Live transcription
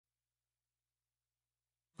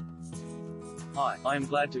Hi, I am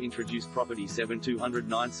glad to introduce property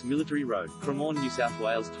 7209 Military Road, Cremorne, New South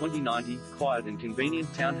Wales 2090, quiet and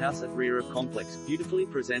convenient townhouse at rear of complex, beautifully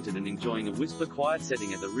presented and enjoying a whisper quiet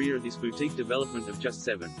setting at the rear of this boutique development of just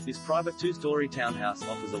 7. This private 2-story townhouse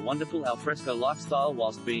offers a wonderful alfresco lifestyle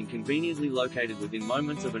whilst being conveniently located within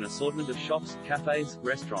moments of an assortment of shops, cafes,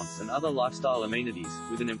 restaurants and other lifestyle amenities.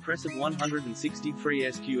 With an impressive 163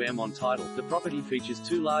 SQM on title, the property features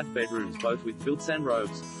 2 large bedrooms both with built-in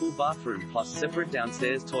robes, full bathroom plus separate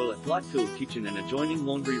downstairs toilet, light-filled kitchen and adjoining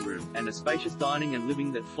laundry room, and a spacious dining and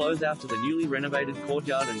living that flows out to the newly renovated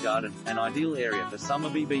courtyard and garden, an ideal area for summer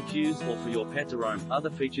BBQs or for your pet to roam.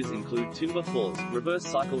 Other features include timber floors, reverse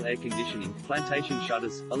cycle air conditioning, plantation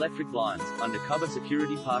shutters, electric blinds, undercover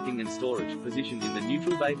security parking and storage, positioned in the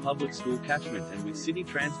Neutral Bay Public School catchment and with city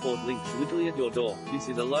transport links literally at your door. This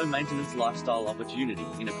is a low-maintenance lifestyle opportunity,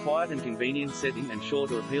 in a quiet and convenient setting and sure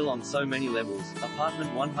to appeal on so many levels.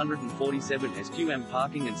 Apartment 147 SQM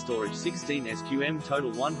parking and storage 16 SQM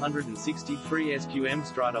total 163 SQM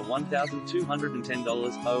strata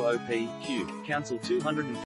 $1,210 OOP, Q, Council 250